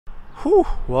Whew,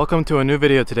 welcome to a new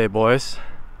video today, boys.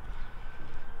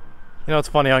 You know, it's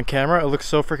funny, on camera it looks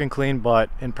so freaking clean,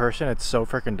 but in person it's so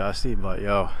freaking dusty. But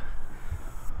yo,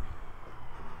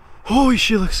 holy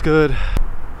shit, looks good.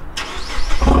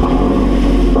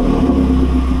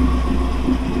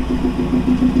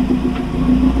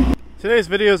 Today's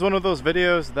video is one of those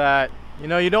videos that, you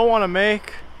know, you don't want to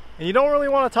make and you don't really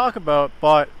want to talk about,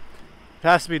 but it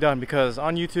has to be done because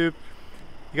on YouTube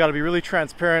you got to be really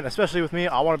transparent, especially with me.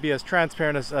 I want to be as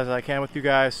transparent as I can with you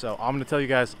guys, so I'm going to tell you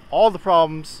guys all the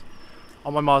problems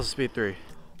on my Mazdaspeed 3.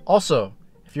 Also,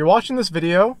 if you're watching this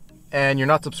video and you're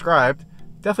not subscribed,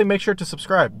 definitely make sure to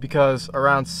subscribe because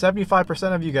around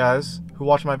 75% of you guys who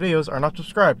watch my videos are not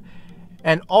subscribed.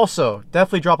 And also,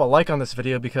 definitely drop a like on this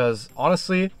video because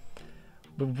honestly,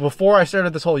 before I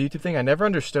started this whole YouTube thing, I never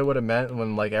understood what it meant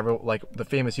when like the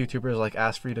famous YouTubers like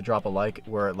ask for you to drop a like,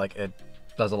 where like it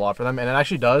does a lot for them, and it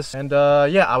actually does. And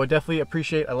yeah, I would definitely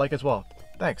appreciate a like as well.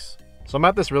 Thanks. So I'm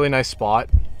at this really nice spot.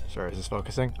 Sorry, is this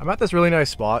focusing? I'm at this really nice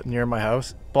spot near my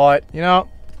house, but you know,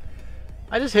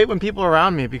 I just hate when people are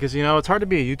around me because, you know, it's hard to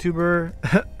be a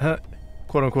YouTuber,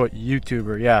 quote unquote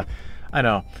YouTuber. Yeah, I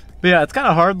know. But yeah, it's kind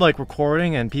of hard like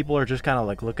recording and people are just kind of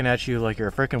like looking at you like you're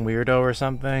a freaking weirdo or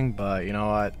something. But you know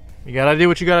what? You gotta do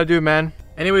what you gotta do, man.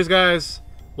 Anyways, guys,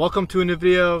 welcome to a new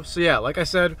video. So yeah, like I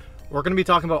said, we're going to be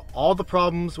talking about all the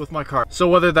problems with my car. So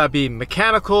whether that be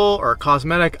mechanical or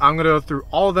cosmetic, I'm going to go through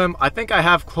all of them. I think I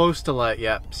have close to like,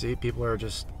 yeah, see, people are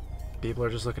just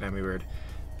looking at me weird.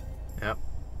 Yep.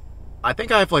 I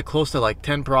think I have like close to like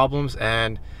 10 problems,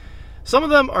 and some of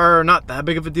them are not that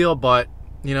big of a deal, but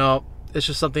you know, it's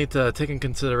just something to take in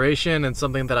consideration and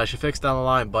something that I should fix down the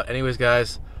line. But anyways,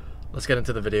 guys, let's get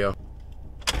into the video.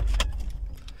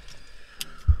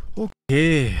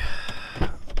 Okay.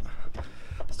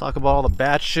 Talk about all the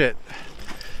bad shit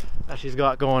that she's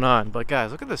got going on. But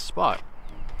guys, look at this spot.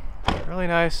 Really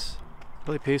nice,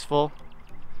 really peaceful.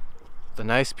 It's a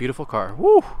nice, beautiful car.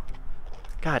 Woo!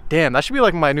 God damn, that should be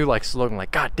like my new like slogan.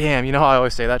 Like, god damn, you know how I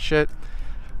always say that shit.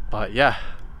 But yeah,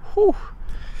 whew,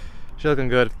 she's looking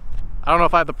good. I don't know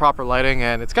if I have the proper lighting,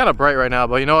 and it's kind of bright right now.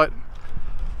 But you know what?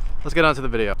 Let's get on to the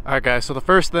video. All right, guys. So the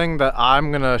first thing that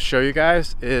I'm gonna show you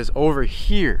guys is over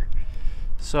here.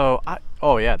 So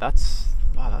oh yeah,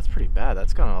 wow, that's pretty bad.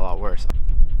 That's gotten a lot worse.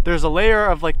 There's a layer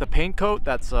of like the paint coat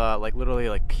that's like literally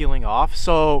like peeling off.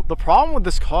 So the problem with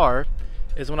this car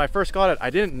is when I first got it, I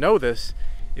didn't know this.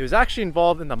 It was actually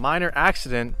involved in a minor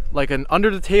accident, like an under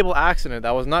the table accident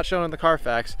that was not shown in the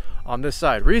Carfax on this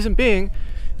side. Reason being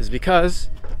is because,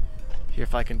 here,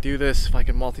 if I can do this, if I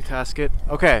can multitask it.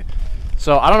 Okay,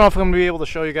 so I don't know if I'm gonna be able to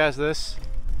show you guys this,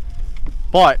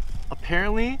 but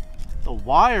apparently the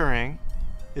wiring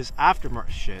is aftermarket.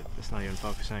 Shit, it's not even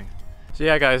focusing. So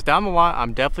yeah, guys, down the line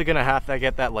I'm definitely gonna have to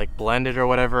get that like blended or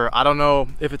whatever. I don't know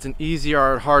if it's an easy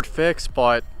or hard fix,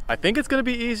 but I think it's gonna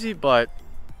be easy. But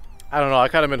I don't know, I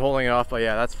kind of been holding it off. But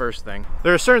yeah, that's first thing.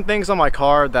 There are certain things on my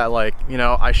car that, like, you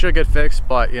know, I should get fixed,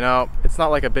 but you know, it's not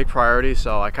like a big priority,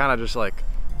 so I kind of just like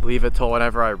leave it till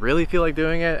whenever I really feel like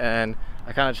doing it, and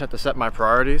I kind of just have to set my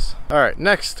priorities. All right,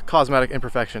 next cosmetic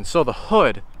imperfection. So the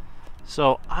hood.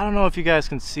 So I don't know if you guys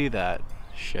can see that.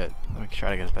 Shit, let me try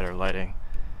to get better lighting.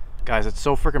 Guys, it's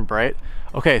so freaking bright.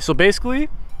 Okay, so basically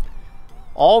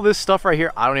all this stuff right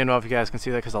here, I don't even know if you guys can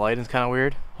see that because the lighting's kind of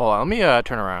weird. Hold on, let me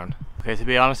turn around. Okay, to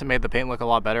be honest, it made the paint look a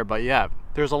lot better, but yeah,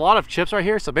 there's a lot of chips right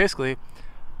here. So basically,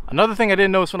 another thing I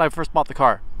didn't notice when I first bought the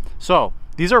car. So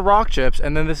these are rock chips,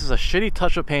 and then this is a shitty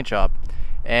touch-up paint job,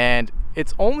 and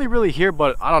it's only really here,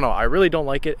 but I don't know, I really don't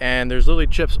like it. And there's literally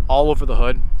chips all over the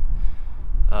hood.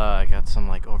 I got some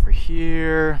like over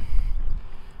here,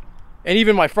 and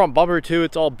even my front bumper too,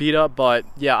 it's all beat up. But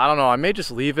yeah, I don't know, I may just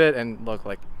leave it. And look,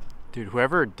 like, dude,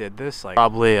 whoever did this, like,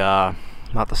 probably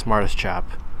not the smartest chap.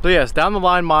 So yes, down the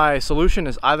line my solution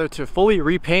is either to fully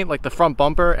repaint like the front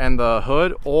bumper and the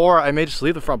hood, or I may just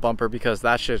leave the front bumper because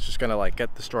that shit's just gonna like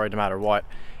get destroyed no matter what,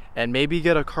 and maybe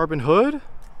get a carbon hood.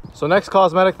 So next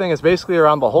cosmetic thing is basically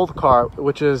around the whole car,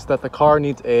 which is that the car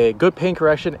needs a good paint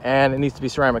correction and it needs to be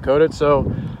ceramic coated.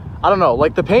 So I don't know,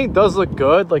 like the paint does look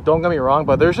good, like don't get me wrong,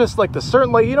 but there's just like the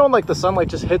certain, like, you know, like the sunlight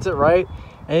just hits it right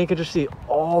and you can just see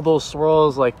all those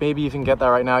swirls. Like maybe you can get that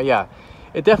right now. Yeah,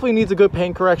 it definitely needs a good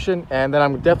paint correction, and then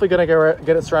I'm definitely gonna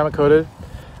get it ceramic coated.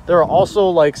 There are also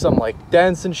like some like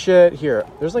dents and shit here.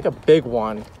 There's like a big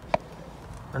one,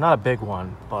 or not a big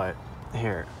one, but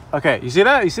here. Okay, you see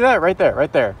that? You see that right there,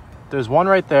 right there. There's one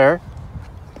right there.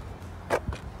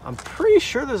 I'm pretty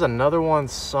sure there's another one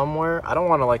somewhere. I don't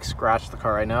want to like scratch the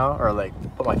car right now or like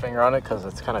put my finger on it because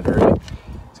it's kind of dirty.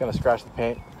 It's gonna scratch the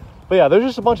paint. But yeah, there's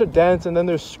just a bunch of dents, and then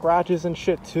there's scratches and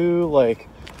shit too, like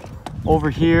over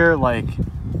here, like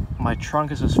my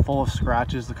trunk is just full of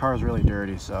scratches. The car is really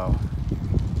dirty, so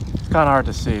it's kind of hard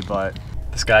to see, but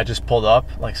this guy just pulled up,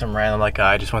 like some random like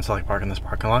guy just went to like park in this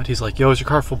parking lot. He's like, yo, is your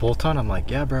car full bolt on? I'm like,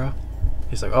 yeah, bro.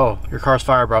 He's like, oh, your car's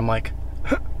fire, bro. I'm like,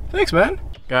 thanks, man.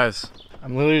 Guys,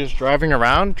 I'm literally just driving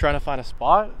around trying to find a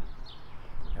spot.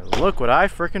 And look what I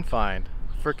freaking find.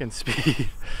 Freaking speed.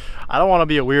 I don't want to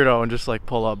be a weirdo and just like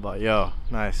pull up, but yo,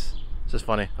 nice. It's just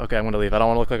funny. Okay, I'm gonna leave. I don't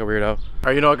want to look like a weirdo. All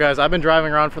right, you know what, guys? I've been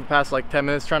driving around for the past like 10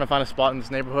 minutes trying to find a spot in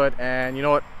this neighborhood, and you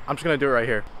know what? I'm just gonna do it right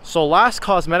here. So last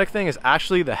cosmetic thing is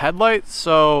actually the headlights.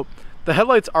 So the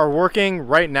headlights are working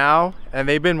right now, and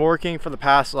they've been working for the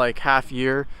past like half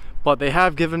year, but they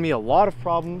have given me a lot of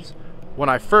problems when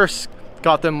I first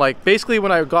got them. Like basically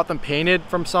when I got them painted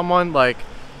from someone, like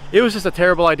it was just a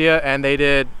terrible idea, and they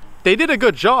did a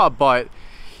good job, but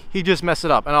he just messed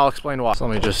it up, and I'll explain why. So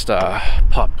let me just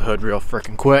pop the hood real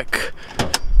freaking quick.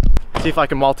 See if I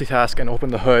can multitask and open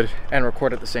the hood and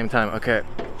record at the same time. Okay.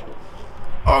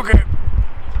 Okay.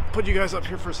 Put you guys up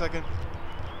here for a second.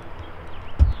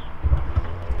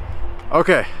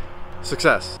 Okay.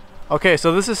 Success. Okay,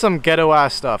 so this is some ghetto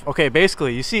ass stuff. Okay,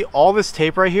 basically, you see all this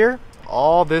tape right here?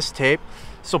 All this tape.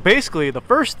 So basically, the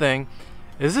first thing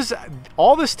is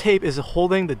all this tape is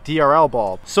holding the DRL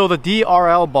bulb. So the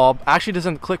DRL bulb actually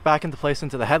doesn't click back into place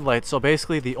into the headlight. So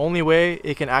basically the only way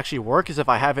it can actually work is if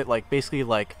I have it like basically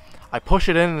like I push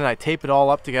it in and then I tape it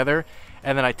all up together,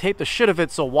 and then I tape the shit of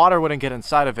it so water wouldn't get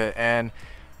inside of it. And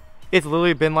it's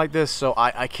literally been like this, so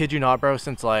I kid you not, bro,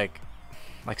 since like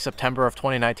September of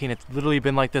 2019. It's literally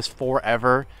been like this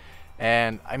forever.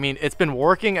 And I mean, it's been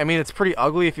working. I mean, it's pretty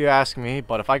ugly if you ask me,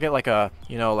 but if I get like a,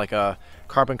 you know, like a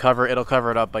carbon cover, it'll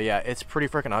cover it up. But yeah, it's pretty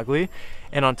freaking ugly.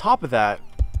 And on top of that,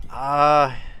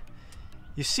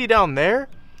 you see down there,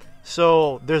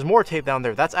 so there's more tape down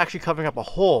there. That's actually covering up a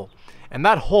hole, and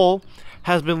that hole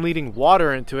has been leading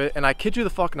water into it. And I kid you the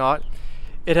fuck not,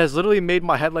 it has literally made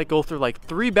my headlight go through like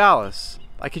 3 ballasts.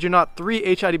 I kid you not, 3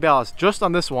 HID ballasts just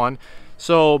on this one.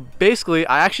 So basically,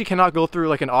 I actually cannot go through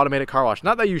like an automated car wash.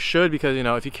 Not that you should, because you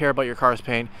know, if you care about your car's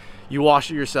paint, you wash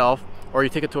it yourself, or you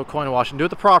take it to a coin wash and do it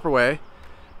the proper way.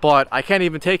 But I can't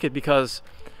even take it because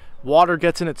water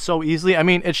gets in it so easily. I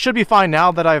mean, it should be fine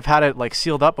now that I've had it like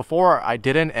sealed up. Before I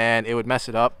didn't, and it would mess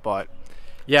it up. But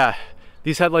yeah,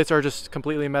 these headlights are just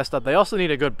completely messed up. They also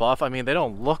need a good buff. I mean, they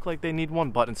don't look like they need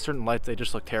one, but in certain lights they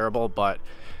just look terrible. But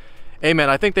hey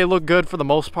man, I think they look good for the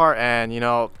most part, and you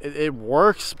know, it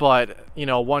works. But you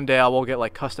know, one day I will get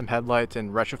like custom headlights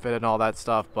and retrofit and all that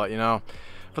stuff. But you know,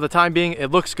 for the time being, it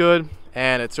looks good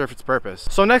and it serves its purpose.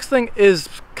 So next thing is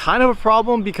kind of a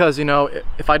problem, because you know,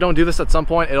 if I don't do this at some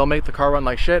point, it'll make the car run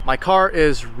like shit. My car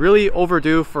is really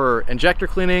overdue for injector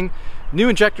cleaning, new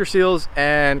injector seals,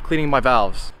 and cleaning my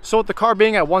valves. So with the car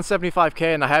being at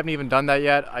 175K and I haven't even done that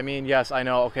yet, I mean, yes, I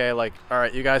know, okay, like, all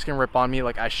right, you guys can rip on me,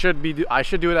 like I should do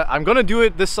it. I'm gonna do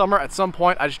it this summer at some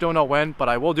point. I just don't know when, but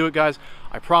I will do it, guys,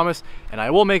 I promise, and I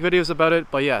will make videos about it.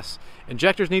 But yes,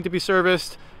 injectors need to be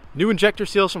serviced, new injector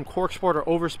seals from Cork Sport or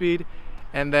Overspeed,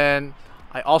 and then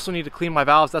I also need to clean my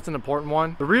valves. That's an important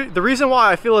one. The reason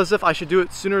why I feel as if I should do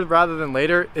it sooner rather than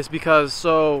later is because,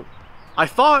 so I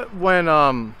thought when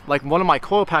like one of my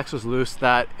coil packs was loose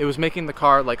that it was making the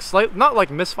car like not like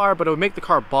misfire, but it would make the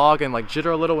car bog and like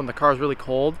jitter a little when the car is really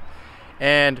cold.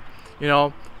 And you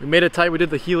know, we made it tight. We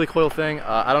did the Healy coil thing.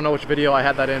 I don't know which video I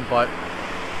had that in, but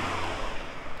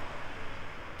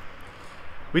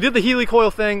we did the Healy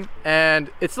coil thing and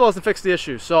it still hasn't fixed the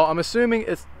issue. So I'm assuming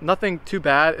it's nothing too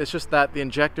bad. It's just that the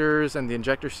injectors and the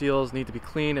injector seals need to be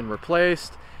cleaned and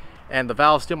replaced, and the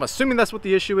valve steel. I'm assuming that's what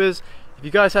the issue is. If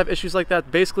you guys have issues like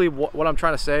that, basically what I'm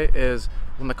trying to say is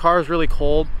when the car is really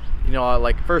cold, you know,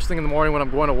 like first thing in the morning when I'm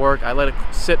going to work, I let it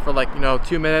sit for like, you know,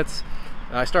 2 minutes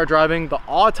and I start driving. The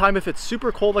odd time, if it's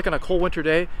super cold, like on a cold winter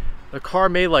day, the car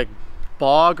may like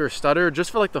bog or stutter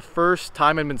just for like the first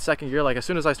time I'm in second gear. Like as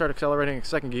soon as I start accelerating in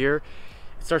second gear,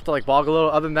 it starts to like bog a little.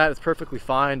 Other than that, it's perfectly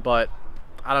fine. But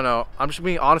I don't know, I'm just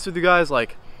being honest with you guys.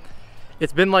 Like,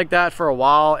 it's been like that for a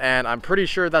while, and I'm pretty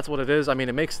sure that's what it is. I mean,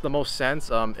 it makes the most sense.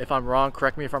 If I'm wrong,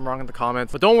 correct me if I'm wrong in the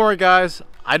comments. But don't worry, guys.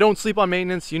 I don't sleep on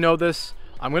maintenance. You know this.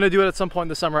 I'm going to do it at some point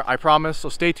this summer, I promise. So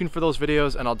stay tuned for those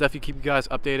videos, and I'll definitely keep you guys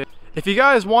updated. If you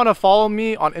guys want to follow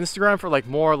me on Instagram for like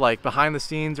more like behind the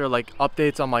scenes or like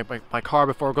updates on my car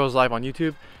before it goes live on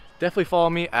YouTube, definitely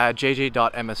follow me at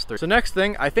jj.ms3. So next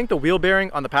thing, I think the wheel bearing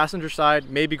on the passenger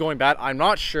side may be going bad. I'm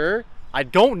not sure. I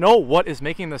don't know what is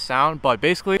making the sound, but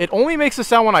basically it only makes the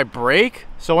sound when I brake.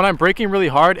 So when I'm braking really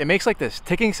hard, it makes like this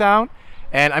ticking sound.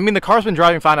 And I mean, the car's been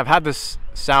driving fine. I've had this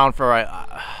sound for,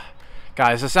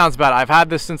 guys, this sounds bad. I've had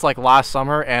this since like last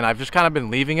summer, and I've just kind of been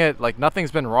leaving it. Like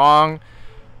nothing's been wrong.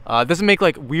 It doesn't make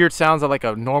like weird sounds that like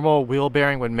a normal wheel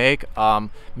bearing would make.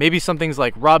 Maybe some things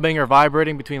like rubbing or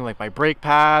vibrating between like my brake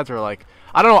pads, or like,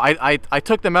 I don't know, I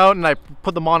took them out and I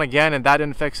put them on again and that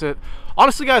didn't fix it.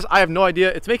 Honestly guys, I have no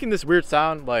idea. It's making this weird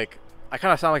sound. Like, I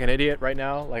kind of sound like an idiot right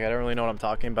now. Like, I don't really know what I'm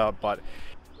talking about, but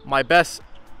my best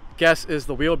guess is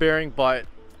the wheel bearing. But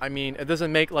I mean, it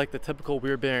doesn't make like the typical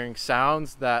wheel bearing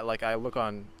sounds that like that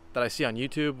I see on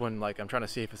YouTube when like I'm trying to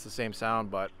see if it's the same sound.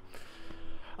 But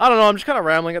I don't know, I'm just kind of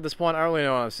rambling at this point. I don't really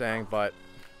know what I'm saying, but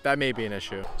that may be an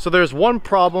issue. So there's one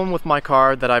problem with my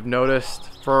car that I've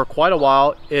noticed for quite a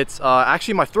while. It's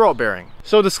actually my throwout bearing.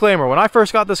 So disclaimer, when I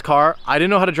first got this car, I didn't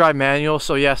know how to drive manual.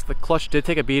 So yes, the clutch did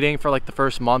take a beating for like the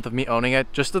first month of me owning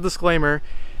it. Just a disclaimer.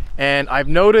 And I've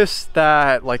noticed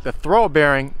that like the throwout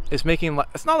bearing is making,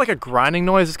 it's not like a grinding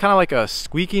noise, it's kind of like a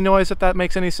squeaky noise, if that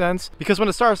makes any sense. Because when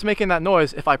it starts making that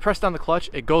noise, if I press down the clutch,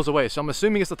 it goes away. So I'm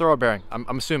assuming it's the throwout bearing.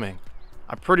 I'm assuming.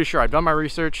 I'm pretty sure. I've done my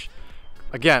research.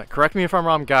 Again, correct me if I'm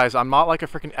wrong, guys. I'm not like a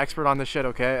freaking expert on this shit,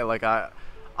 okay? Like,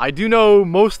 I do know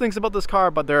most things about this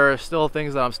car, but there are still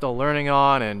things that I'm still learning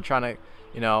on and trying to,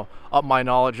 you know, up my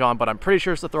knowledge on. But I'm pretty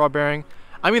sure it's the throwout bearing.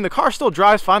 I mean, the car still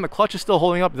drives fine. The clutch is still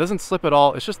holding up. It doesn't slip at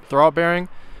all. It's just the throwout bearing.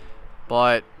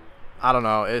 But I don't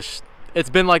know. It's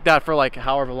been like that for like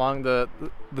however long. The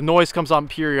noise comes on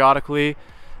periodically,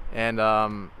 and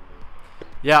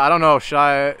yeah, I don't know. Should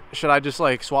I just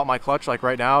like swap my clutch like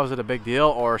right now? Is it a big deal,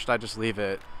 or should I just leave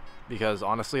it? Because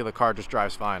honestly, the car just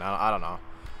drives fine. I don't know.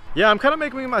 Yeah, I'm kind of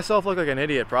making myself look like an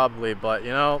idiot probably, but you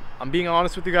know, I'm being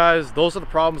honest with you guys. Those are the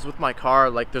problems with my car.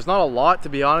 Like, there's not a lot, to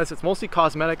be honest. It's mostly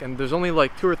cosmetic, and there's only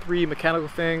like 2 or 3 mechanical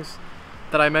things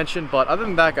that I mentioned. But other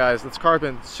than that, guys, this car has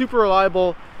been super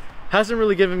reliable. Hasn't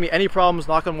really given me any problems,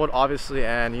 knock on wood, obviously.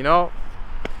 And you know,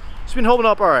 it's been holding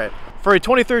up all right. For a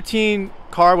 2013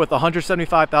 car with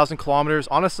 175,000 kilometers,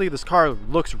 honestly, this car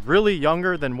looks really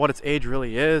younger than what its age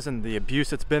really is, and the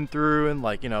abuse it's been through, and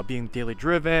like, you know, being daily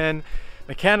driven.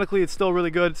 Mechanically, it's still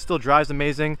really good. It still drives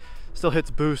amazing, still hits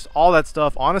boost, all that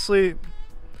stuff. Honestly,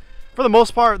 for the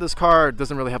most part, this car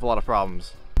doesn't really have a lot of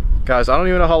problems. Guys, I don't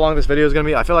even know how long this video is gonna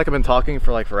be. I feel like I've been talking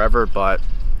for like forever, but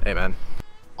hey, man.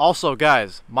 Also,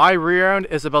 guys, my rear end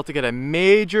is about to get a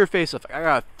major facelift. I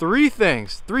got three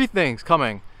things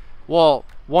coming. Well,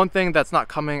 one thing that's not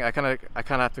coming, I kind of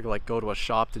have to like go to a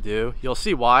shop to do. You'll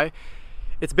see why.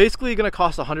 It's basically gonna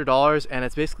cost $100, and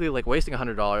it's basically like wasting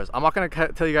 $100. I'm not gonna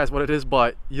tell you guys what it is,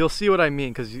 but you'll see what I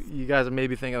mean, because you guys are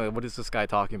maybe thinking, like, what is this guy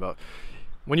talking about?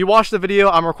 When you watch the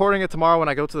video, I'm recording it tomorrow when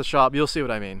I go to the shop, you'll see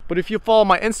what I mean. But if you follow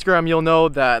my Instagram, you'll know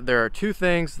that there are 2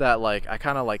 things that like I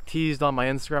kind of like teased on my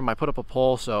Instagram. I put up a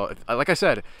poll, so like I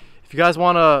said, if you guys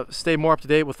want to stay more up to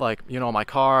date with like, you know, my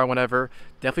car or whatever,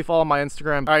 definitely follow my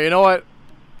Instagram. All right, you know what?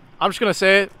 I'm just gonna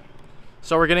say it.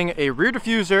 So we're getting a rear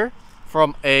diffuser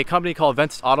from a company called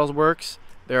Ventus Autos Works.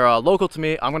 They're local to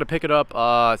me. I'm gonna pick it up.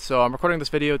 So I'm recording this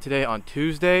video today on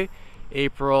Tuesday,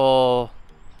 April,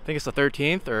 I think it's the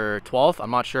 13th or 12th. I'm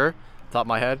not sure, top of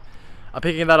my head. I'm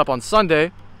picking that up on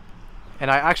Sunday, and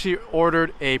I actually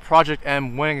ordered a Project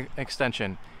M wing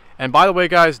extension. And by the way,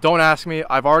 guys, don't ask me.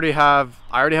 I already have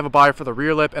a buyer for the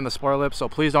rear lip and the spoiler lip, so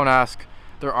please don't ask.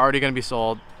 They're already gonna be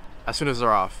sold as soon as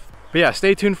they're off. But yeah,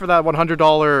 stay tuned for that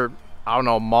 $100, I don't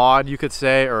know, mod you could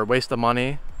say, or waste of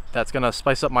money. That's gonna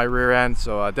spice up my rear end,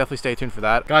 so definitely stay tuned for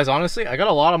that. Guys, honestly, I got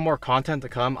a lot of more content to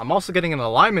come. I'm also getting an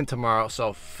alignment tomorrow,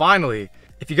 so finally,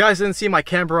 if you guys didn't see my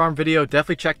camber arm video,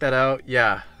 definitely check that out.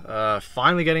 Yeah,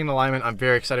 finally getting an alignment. I'm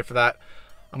very excited for that.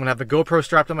 I'm gonna have the GoPro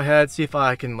strapped on my head, see if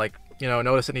I can, like, you know,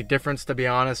 notice any difference, to be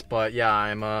honest. But yeah,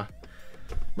 I'm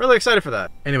really excited for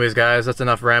that. Anyways, guys, that's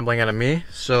enough rambling out of me.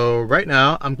 So right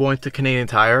now, I'm going to Canadian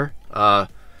Tire.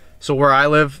 So where I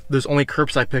live, there's only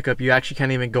curbside pickup. You actually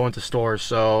can't even go into stores.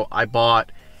 So I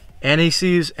bought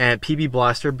NACs and PB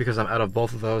Blaster because I'm out of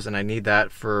both of those, and I need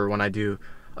that for when I do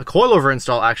a coilover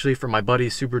install, actually, for my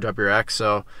buddy's Subaru WRX.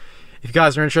 So if you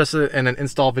guys are interested in an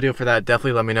install video for that,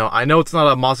 definitely let me know. I know it's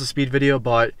not a Mazdaspeed video,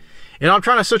 but you know, I'm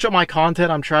trying to switch up my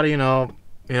content. I'm trying to, you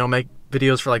know, make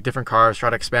videos for like different cars, try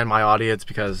to expand my audience,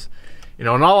 because, you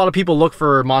know, not a lot of people look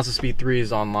for Mazdaspeed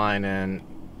 3s online, and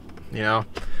you know,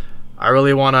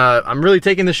 I'm really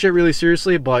taking this shit really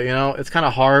seriously, but you know, it's kind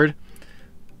of hard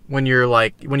when you're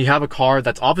like, when you have a car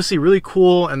that's obviously really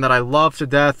cool and that I love to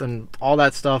death and all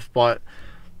that stuff, but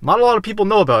not a lot of people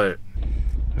know about it.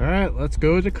 All right, let's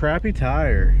go to Crappy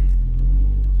Tire.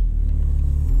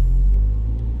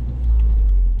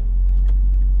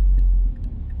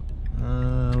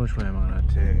 Which way am I gonna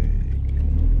take?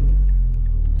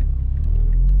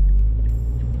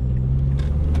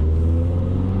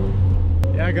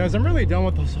 Yeah, guys, I'm really done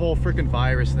with this whole freaking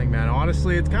virus thing, man.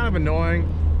 Honestly, it's kind of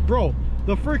annoying. Bro,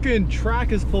 The freaking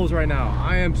track is closed right now.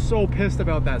 I am so pissed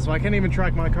about that, so I can't even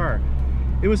track my car.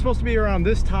 It was supposed to be around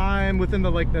this time, within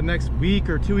the next week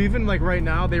or two. Even like right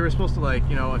now, they were supposed to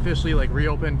officially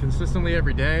reopen consistently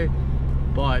every day.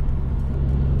 But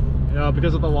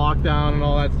because of the lockdown and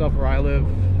all that stuff where I live,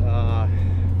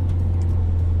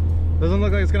 doesn't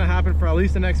look like it's gonna happen for at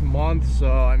least the next month.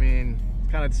 So I mean,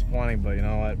 it's kind of disappointing, but you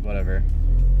know what, whatever.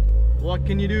 What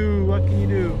can you do? What can you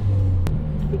do?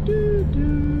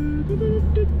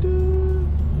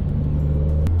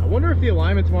 I wonder if the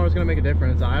alignment tomorrow is gonna make a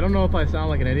difference. I don't know if I sound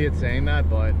like an idiot saying that,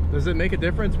 but does it make a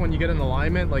difference when you get an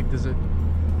alignment? Like, does it?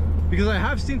 Because I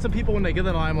have seen some people when they get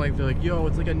an alignment, they're like, yo,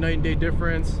 it's like a night and day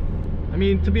difference. I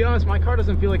mean, to be honest, my car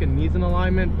doesn't feel like it needs an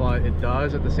alignment, but it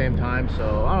does at the same time.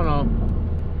 So I don't know.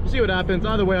 We'll see what happens.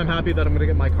 Either way, I'm happy that I'm gonna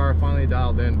get my car finally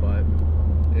dialed in, but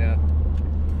yeah.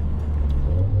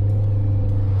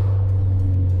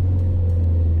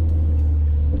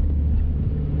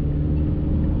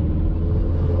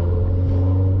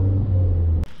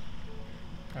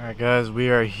 Alright guys, we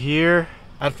are here.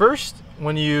 At first,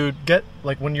 when you get,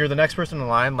 when you're the next person in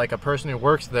line, a person who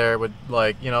works there would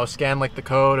scan the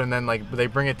code and then they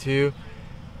bring it to you.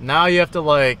 Now you have to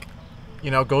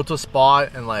go to a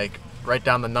spot and write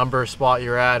down the number spot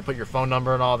you're at, put your phone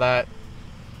number and all that.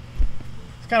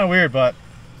 It's kind of weird, but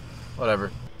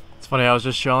whatever. It's funny, I was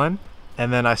just chilling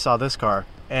and then I saw this car,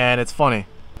 and it's funny.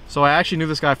 So I actually knew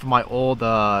this guy from my old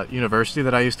university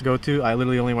that I used to go to. I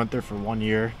literally only went there for 1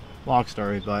 year. Long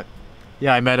story, but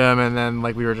yeah, I met him and then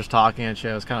we were just talking and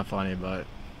shit. It was kind of funny, but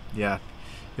yeah,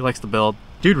 he likes to build.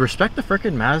 Dude, respect the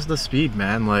freaking Mazdaspeed,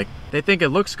 man. They think it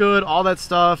looks good, all that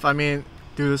stuff. I mean,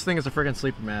 dude, this thing is a freaking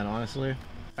sleeper, man, honestly.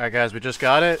 All right, guys, we just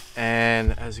got it,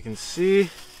 and as you can see,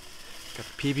 got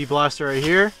the PB blaster right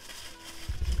here.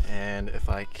 And if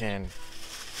I can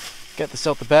get this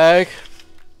out the bag,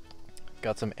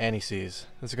 got some anti-seize.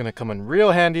 This is gonna come in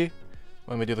real handy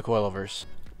when we do the coilovers.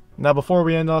 Now, before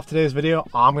we end off today's video,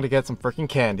 I'm gonna get some freaking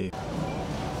candy.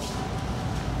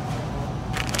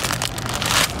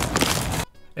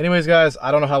 Anyways, guys,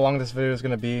 I don't know how long this video is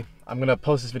gonna be. I'm gonna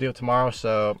post this video tomorrow,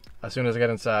 so as soon as I get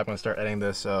inside, I'm gonna start editing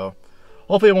this. So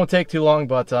hopefully it won't take too long.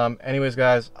 But anyways,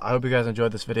 guys, I hope you guys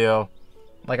enjoyed this video.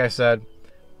 Like I said,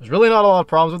 there's really not a lot of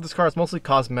problems with this car. It's mostly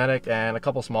cosmetic and a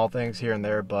couple small things here and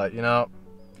there. But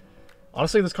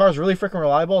honestly, this car is really freaking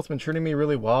reliable. It's been treating me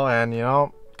really well, and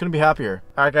couldn't be happier.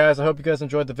 All right, guys, I hope you guys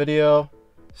enjoyed the video.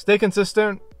 Stay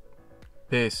consistent.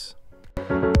 Peace.